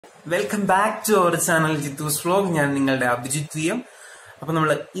Welcome back to our channel Jithu's Vlog. ഞാൻ നിങ്ങളുടെ Abhijith V M. അപ്പൊ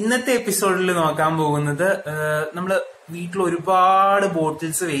നമ്മള് ഇന്നത്തെ എപ്പിസോഡിൽ നോക്കാൻ പോകുന്നത് നമ്മള് വീട്ടിൽ ഒരുപാട്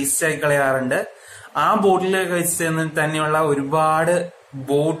ബോട്ടിൽസ് വേസ്റ്റ് ആയി കളയാറുണ്ട്. ആ ബോട്ടിലൊക്കെ വെച്ച് തന്നെയുള്ള ഒരുപാട്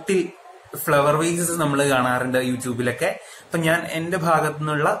ബോട്ടിൽ ഫ്ലവർ വേസസ് നമ്മൾ കാണാറുണ്ട് യൂട്യൂബിലൊക്കെ. അപ്പൊ ഞാൻ എന്റെ ഭാഗത്തു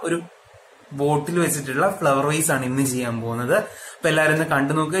നിന്നുള്ള ഒരു ബോട്ടിൽ വെച്ചിട്ടുള്ള ഫ്ലവർ വേസ് ആണ് ഇന്ന് ചെയ്യാൻ പോകുന്നത്. അപ്പൊ എല്ലാവരും ഒന്ന്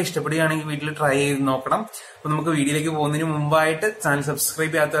കണ്ടു നോക്കുക. ഇഷ്ടപ്പെടുകയാണെങ്കിൽ വീട്ടിൽ ട്രൈ ചെയ്ത് നോക്കണം. അപ്പൊ നമുക്ക് വീഡിയോയിലേക്ക് പോകുന്നതിന് മുമ്പായിട്ട് ചാനൽ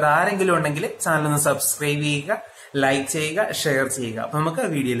സബ്സ്ക്രൈബ് ചെയ്യാത്തവർ ആരെങ്കിലും ഉണ്ടെങ്കിൽ ചാനൽ ഒന്ന് സബ്സ്ക്രൈബ് ചെയ്യുക, ലൈക്ക് ചെയ്യുക, ഷെയർ ചെയ്യുക. അപ്പൊ നമുക്ക്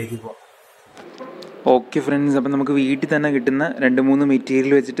വീഡിയോയിലേക്ക് പോകാം. ഓക്കെ ഫ്രണ്ട്സ്, അപ്പം നമുക്ക് വീട്ടിൽ തന്നെ കിട്ടുന്ന 2-3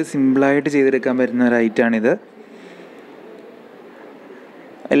 മെറ്റീരിയൽ വെച്ചിട്ട് സിമ്പിളായിട്ട് ചെയ്തെടുക്കാൻ പറ്റുന്ന ഒരു ഐറ്റമാണിത്.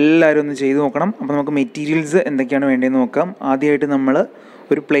 എല്ലാവരും ഒന്ന് ചെയ്ത് നോക്കണം. അപ്പോൾ നമുക്ക് മെറ്റീരിയൽസ് എന്തൊക്കെയാണ് വേണ്ടതെന്ന് നോക്കാം. ആദ്യമായിട്ട് നമ്മൾ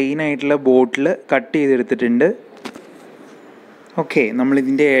ഒരു പ്ലെയിൻ ആയിട്ടുള്ള ബോട്ടിൽ കട്ട് ചെയ്തെടുത്തിട്ടുണ്ട്. ഓക്കെ,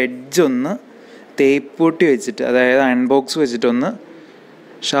 നമ്മളിതിൻ്റെ എഡ്ജ് ഒന്ന് തേപ്പ് പൊട്ടി വെച്ചിട്ട്, അതായത് അയൺ ബോക്സ് വെച്ചിട്ടൊന്ന്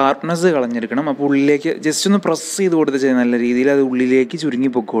ഷാർപ്നെസ് കളഞ്ഞെടുക്കണം. അപ്പോൾ ഉള്ളിലേക്ക് ജസ്റ്റ് ഒന്ന് പ്രസ് ചെയ്ത് കൊടുത്ത് നല്ല രീതിയിൽ അത് ഉള്ളിലേക്ക് ചുരുങ്ങി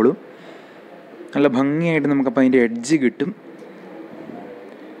പൊക്കോളും. നല്ല ഭംഗിയായിട്ട് നമുക്കപ്പോൾ അതിൻ്റെ എഡ്ജ് കിട്ടും.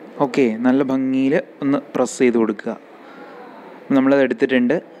 ഓക്കെ, നല്ല ഭംഗിയിൽ ഒന്ന് പ്രസ് ചെയ്ത് കൊടുക്കുക. നമ്മളത്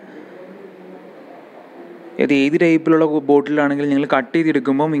എടുത്തിട്ടുണ്ട്. ഇത് ഏത് ടൈപ്പിലുള്ള ബോട്ടിലാണെങ്കിലും നിങ്ങൾ കട്ട്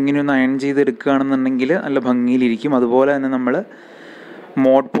ചെയ്തെടുക്കുമ്പം ഇങ്ങനെയൊന്ന് അയൺ ചെയ്തെടുക്കുകയാണെന്നുണ്ടെങ്കിൽ നല്ല ഭംഗിയിലിരിക്കും. അതുപോലെ തന്നെ നമ്മൾ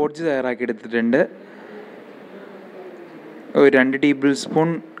മോഡ് പോഡ്സ് തയ്യാറാക്കി എടുത്തിട്ടുണ്ട്. 2 table spoon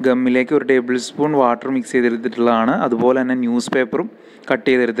ഗമ്മിലേക്ക് 1 table spoon water mix ചെയ്തെടുത്തിട്ടുള്ളതാണ്. അതുപോലെ തന്നെ ന്യൂസ് പേപ്പറും കട്ട്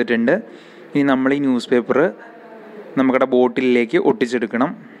ചെയ്തെടുത്തിട്ടുണ്ട്. ഇനി നമ്മൾ ഈ ന്യൂസ് പേപ്പർ നമ്മുടെ ബോട്ടിലേക്ക് ഒട്ടിച്ചെടുക്കണം.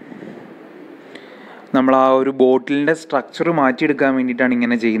 നമ്മൾ ആ ഒരു ബോട്ടിലിൻ്റെ സ്ട്രക്ചർ മാറ്റിയെടുക്കാൻ വേണ്ടിയിട്ടാണ്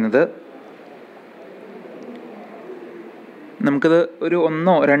ഇങ്ങനെ ചെയ്യുന്നത്. നമുക്കത് ഒരു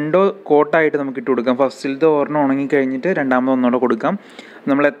 1-2 കോട്ടായിട്ട് നമുക്ക് ഇട്ട് കൊടുക്കാം. ഫസ്റ്റിലത്തെ ഒരെണ്ണം ഉണങ്ങിക്കഴിഞ്ഞിട്ട് രണ്ടാമത് ഒന്നുകൂടെ കൊടുക്കാം.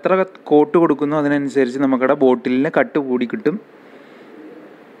 നമ്മൾ എത്ര കോട്ട് കൊടുക്കുന്നോ അതിനനുസരിച്ച് നമുക്കവിടെ ബോട്ടിലിന് കട്ട് കൂടി കിട്ടും.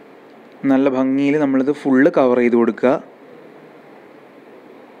 നല്ല ഭംഗിയിൽ നമ്മളിത് ഫുള്ള് കവർ ചെയ്ത് കൊടുക്കുക.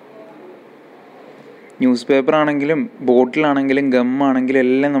 ന്യൂസ് പേപ്പർ ആണെങ്കിലും ബോട്ടിലാണെങ്കിലും ഗമ്മാണെങ്കിലും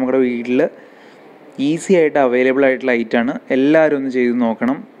എല്ലാം നമ്മുടെ വീട്ടിൽ ഈസി ആയിട്ട് അവൈലബിൾ ആയിട്ടുള്ള ഐറ്റമാണ്. എല്ലാവരും ഒന്ന് ചെയ്ത്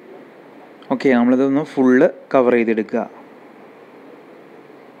നോക്കണം. ഓക്കെ, നമ്മളിതൊന്ന് ഫുള്ള് കവർ ചെയ്തെടുക്കുക.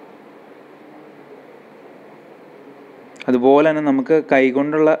 അതുപോലെ തന്നെ നമുക്ക്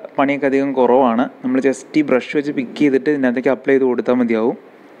കൈകൊണ്ടുള്ള പണിയൊക്കെ അധികം കുറവാണ്. നമ്മൾ ജസ്റ്റ് ഈ ബ്രഷ് വെച്ച് പിക്ക് ചെയ്തിട്ട് ഇതിനകത്തേക്ക് അപ്ലൈ ചെയ്ത് കൊടുത്താൽ മതിയാവും.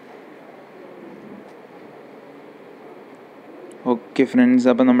 ഓക്കെ ഫ്രണ്ട്സ്,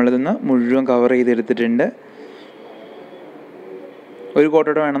 അപ്പം നമ്മളിതൊന്ന് മുഴുവൻ കവർ ചെയ്തെടുത്തിട്ടുണ്ട്. ഒരു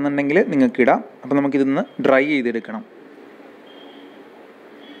കോട്ടോടെ വേണമെന്നുണ്ടെങ്കിൽ നിങ്ങൾക്ക് ഇടാം. അപ്പം നമുക്കിതൊന്ന് ഡ്രൈ ചെയ്തെടുക്കണം.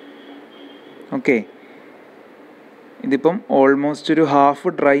 ഓക്കെ, ഇതിപ്പം ഓൾമോസ്റ്റ് ഒരു ഹാഫ്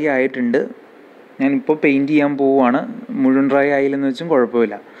ഡ്രൈ ആയിട്ടുണ്ട്. ഞാനിപ്പോൾ പെയിൻറ്റ് ചെയ്യാൻ പോവുകയാണ്. മുഴുവൻ ഡ്രൈ ആയില്ലെന്ന് വെച്ചും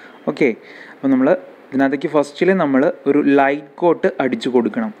കുഴപ്പമില്ല. ഓക്കെ, അപ്പോൾ നമ്മൾ ഇതിനകത്തേക്ക് ഫസ്റ്റിൽ നമ്മൾ ഒരു ലൈറ്റ് കോട്ട് അടിച്ചു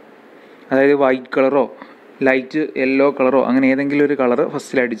കൊടുക്കണം. അതായത് വൈറ്റ് കളറോ ലൈറ്റ് യെല്ലോ കളറോ അങ്ങനെ ഏതെങ്കിലും ഒരു കളറ്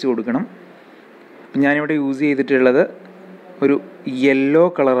ഫസ്റ്റിൽ അടിച്ചു കൊടുക്കണം. അപ്പം ഞാനിവിടെ യൂസ് ചെയ്തിട്ടുള്ളത് ഒരു യെല്ലോ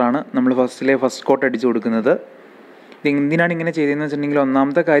കളറാണ്. നമ്മൾ ഫസ്റ്റ് കോട്ട് അടിച്ചു കൊടുക്കുന്നത്. ഇത് എന്തിനാണ് ഇങ്ങനെ ചെയ്തതെന്ന് വെച്ചിട്ടുണ്ടെങ്കിൽ,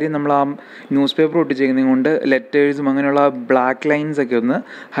 ഒന്നാമത്തെ കാര്യം നമ്മൾ ആ ന്യൂസ് പേപ്പർ ഒട്ടിച്ചേക്കുന്നത് കൊണ്ട് ലെറ്റേഴ്സും അങ്ങനെയുള്ള ബ്ലാക്ക് ലൈൻസൊക്കെ ഒന്ന്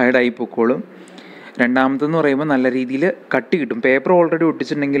ഹൈഡായി പൊക്കോളും. രണ്ടാമത്തെന്ന് പറയുമ്പോൾ നല്ല രീതിയിൽ കട്ടി കിട്ടും. പേപ്പർ ഓൾറെഡി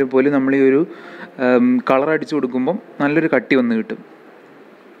ഒട്ടിച്ചിട്ടുണ്ടെങ്കിൽ പോലും നമ്മൾ ഈ ഒരു കളർ അടിച്ചു കൊടുക്കുമ്പം നല്ലൊരു കട്ടി വന്ന് കിട്ടും.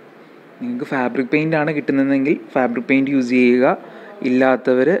 നിങ്ങൾക്ക് ഫാബ്രിക് പെയിൻ്റ് ആണ് കിട്ടുന്നതെങ്കിൽ ഫാബ്രിക് പെയിൻറ്റ് യൂസ് ചെയ്യുക.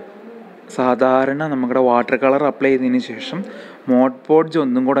 ഇല്ലാത്തവർ സാധാരണ നമ്മുടെ വാട്ടർ കളർ അപ്ലൈ ചെയ്തതിന് ശേഷം മോഡ് പോഡ്സ്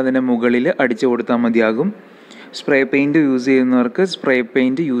ഒന്നും കൂടെ അതിൻ്റെ മുകളിൽ അടിച്ചു കൊടുത്താൽ മതിയാകും. സ്പ്രേ പെയിൻറ്റ് യൂസ് ചെയ്യുന്നവർക്ക് സ്പ്രേ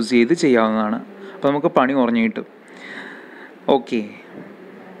പെയിൻറ്റ് യൂസ് ചെയ്ത് ചെയ്യാവുന്നതാണ്. അപ്പോൾ നമുക്ക് പണി കുറഞ്ഞു കിട്ടും. ഓക്കെ,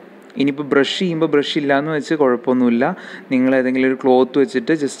 ഇനിയിപ്പോൾ ബ്രഷ് ചെയ്യുമ്പോൾ ബ്രഷ് ഇല്ലയെന്ന് വെച്ച് കുഴപ്പമൊന്നുമില്ല. നിങ്ങൾ ഏതെങ്കിലും ഒരു ക്ലോത്ത്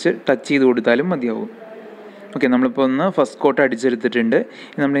വെച്ചിട്ട് ജസ്റ്റ് ടച്ച് ചെയ്ത് കൊടുത്താലും മതിയാവും. ഓക്കെ, നമ്മളിപ്പോൾ ഒന്ന് ഫസ്റ്റ് കോട്ട് അടിച്ചെടുത്തിട്ടുണ്ട്.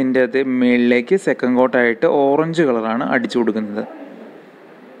 നമ്മൾ ഇതിൻ്റെ അകത്ത് മുകളിലേക്ക് സെക്കൻഡ് കോട്ടായിട്ട് ഓറഞ്ച് കളറാണ് അടിച്ചു കൊടുക്കുന്നത്.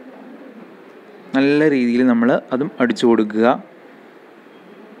 നല്ല രീതിയിൽ നമ്മൾ അതും അടിച്ചു കൊടുക്കുക.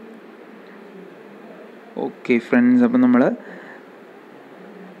 ഓക്കെ ഫ്രണ്ട്സ്, അപ്പം നമ്മൾ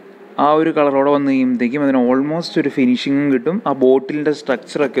ആ ഒരു കളറോടെ വന്ന് കഴിയുമ്പോഴത്തേക്കും അതിന് ഓൾമോസ്റ്റ് ഒരു ഫിനിഷിങ്ങും കിട്ടും. ആ ബോട്ടിലിൻ്റെ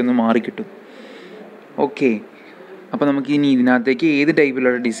സ്ട്രക്ചറൊക്കെ ഒന്ന് മാറിക്കിട്ടും. ഓക്കെ, അപ്പോൾ നമുക്ക് ഇനി ഇതിനകത്തേക്ക് ഏത്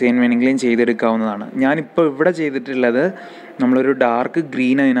ടൈപ്പിലുള്ള ഡിസൈൻ വേണമെങ്കിലും ചെയ്തെടുക്കാവുന്നതാണ്. ഞാനിപ്പോൾ ഇവിടെ ചെയ്തിട്ടുള്ളത് നമ്മളൊരു ഡാർക്ക്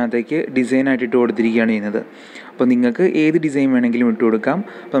ഗ്രീൻ അതിനകത്തേക്ക് ഡിസൈനായിട്ട് ഇട്ട് കൊടുത്തിരിക്കുകയാണ് ചെയ്യുന്നത്. അപ്പോൾ നിങ്ങൾക്ക് ഏത് ഡിസൈൻ വേണമെങ്കിലും ഇട്ട് കൊടുക്കാം.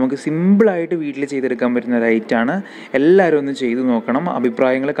 അപ്പോൾ നമുക്ക് സിമ്പിളായിട്ട് വീട്ടിൽ ചെയ്തെടുക്കാൻ പറ്റുന്ന ഒരു ഐറ്റമാണ്. എല്ലാവരും ഒന്ന് ചെയ്ത് നോക്കണം.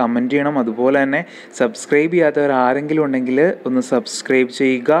 അഭിപ്രായങ്ങൾ കമൻറ്റ് ചെയ്യണം. അതുപോലെ തന്നെ സബ്സ്ക്രൈബ് ചെയ്യാത്തവർ ആരെങ്കിലും ഉണ്ടെങ്കിൽ ഒന്ന് സബ്സ്ക്രൈബ്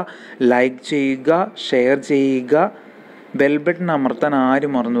ചെയ്യുക, ലൈക്ക് ചെയ്യുക, ഷെയർ ചെയ്യുക. ബെൽ ബട്ടൺ അമർത്താൻ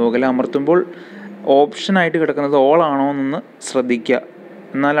ആരും മറന്നു പോകില്ല. അമർത്തുമ്പോൾ ഓപ്ഷനായിട്ട് കിടക്കുന്നത് ഓൾ ആണോ എന്നൊന്ന് ശ്രദ്ധിക്കുക.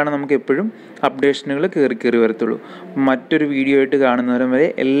 എന്നാലാണ് നമുക്ക് എപ്പോഴും അപ്ഡേഷനുകൾ കയറി വരത്തുള്ളൂ. മറ്റൊരു വീഡിയോ ആയിട്ട് കാണുന്നവരെ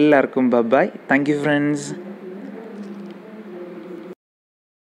വരെ എല്ലാവർക്കും ബൈ. Thank you friends.